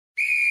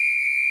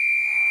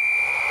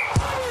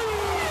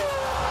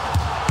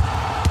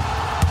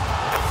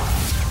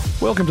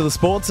Welcome to the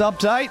Sports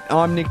Update.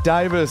 I'm Nick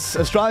Davis.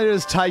 Australia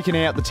has taken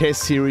out the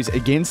Test series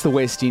against the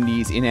West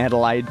Indies in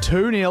Adelaide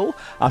 2-0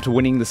 after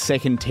winning the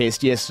second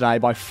Test yesterday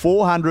by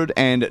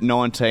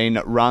 419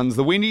 runs.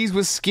 The Windies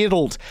were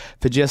skittled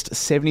for just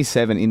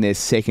 77 in their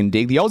second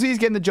dig. The Aussies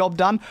getting the job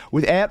done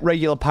without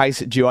regular pace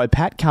duo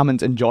Pat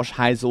Cummins and Josh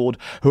Hazlewood,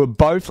 who are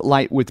both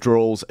late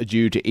withdrawals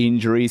due to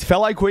injuries.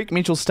 Fellow quick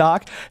Mitchell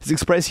Starc has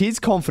expressed his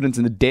confidence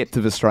in the depth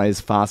of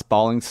Australia's fast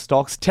bowling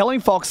stocks,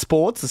 telling Fox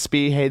Sports the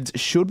spearheads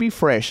should be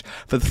fresh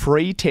for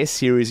 3 Test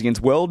series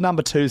against world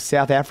number 2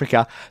 South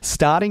Africa,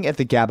 starting at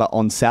the Gabba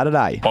on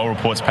Saturday. Bowl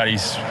reports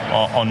Paddy's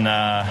on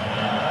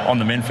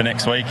the men for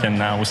next week, and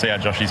we'll see how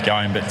Josh is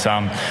going. But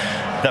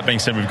that being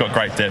said, we've got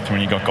great depth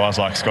when you've got guys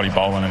like Scotty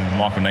Boland and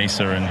Michael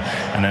Neser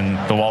and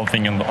then the wild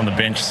thing on the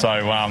bench.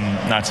 So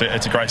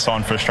it's a great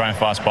sign for Australian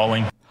fast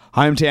bowling.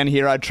 Hometown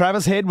hero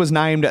Travis Head was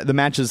named the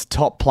match's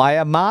top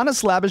player.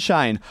 Marnus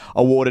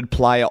awarded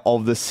player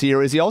of the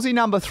series. The Aussie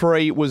number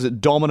 3 was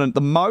dominant, the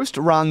most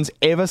runs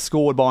ever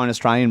scored by an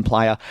Australian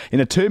player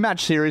in a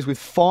 2-match series with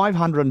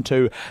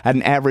 502 at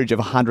an average of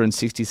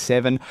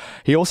 167.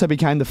 He also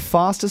became the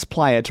fastest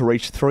player to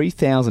reach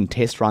 3,000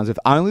 Test runs, with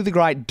only the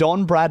great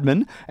Don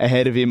Bradman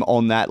ahead of him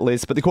on that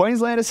list. But the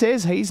Queenslander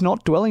says he's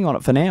not dwelling on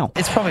it for now.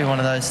 It's probably one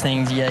of those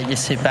things, you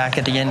sit back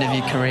at the end of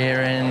your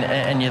career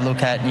and you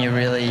look at and you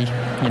really,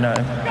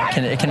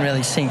 it can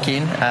really sink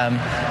in.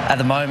 At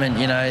the moment,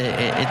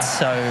 it's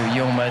so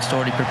you're almost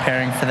already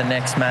preparing for the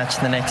next match,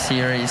 the next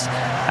series.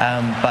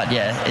 But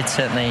yeah, it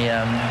certainly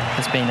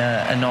has been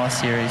a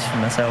nice series for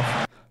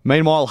myself.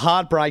 Meanwhile,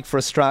 heartbreak for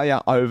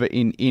Australia over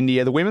in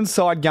India. The women's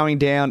side going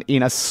down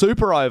in a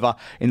super over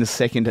in the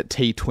second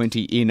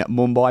T20 in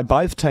Mumbai.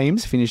 Both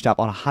teams finished up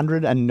on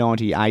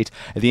 198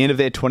 at the end of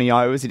their 20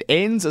 overs. It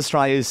ends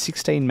Australia's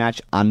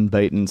 16-match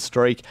unbeaten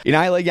streak. In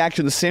A-League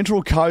action, the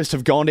Central Coast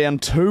have gone down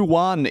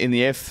 2-1 in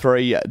the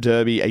F3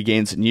 Derby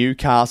against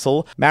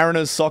Newcastle.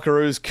 Mariners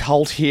Socceroos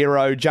cult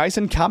hero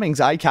Jason Cummings,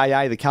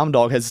 a.k.a. the Cum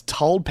Dog, has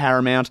told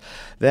Paramount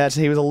that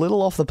he was a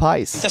little off the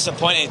pace.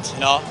 Disappointed,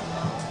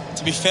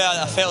 To be fair,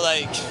 I felt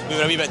like we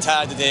were a wee bit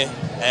tired today.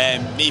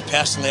 Me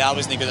personally, I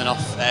wasn't good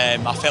enough.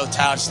 I felt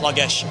tired,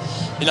 sluggish.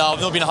 I've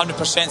not been 100%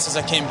 since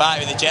I came back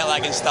with the jet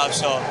lag and stuff,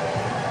 so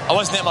I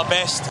wasn't at my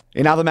best.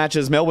 In other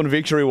matches, Melbourne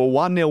Victory were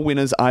 1-0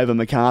 winners over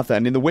Macarthur.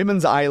 And in the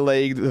Women's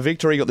A-League, the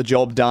Victory got the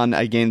job done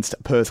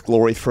against Perth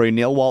Glory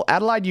 3-0, while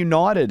Adelaide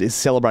United is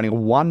celebrating a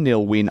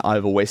 1-0 win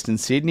over Western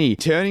Sydney.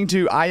 Turning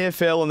to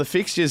AFL, and the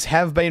fixtures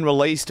have been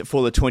released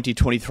for the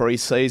 2023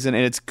 season,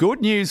 and it's good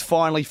news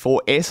finally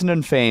for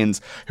Essendon fans,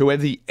 who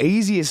have the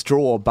easiest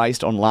draw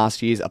based on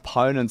last year's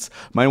opponents.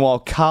 Meanwhile,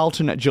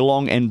 Carlton,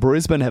 Geelong and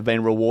Brisbane have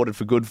been rewarded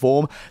for good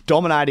form,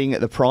 dominating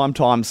the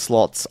primetime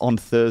slots on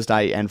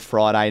Thursday and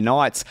Friday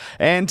nights.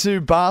 And to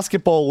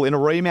basketball, in a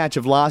rematch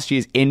of last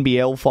year's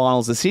NBL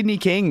finals, the Sydney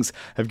Kings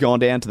have gone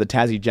down to the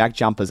Tassie Jack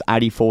Jumpers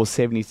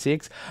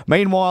 84-76.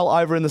 Meanwhile,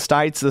 over in the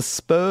States, the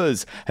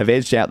Spurs have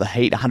edged out the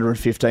Heat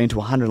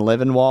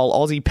 115-111, while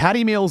Aussie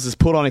Paddy Mills has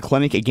put on a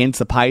clinic against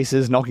the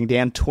Pacers, knocking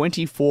down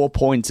 24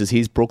 points as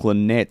his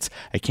Brooklyn Nets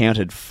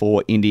accounted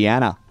for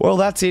Indiana. Well,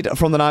 that's it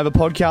from the Nova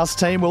podcast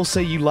team. We'll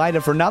see you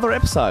later for another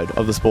episode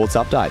of the Sports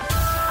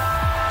Update.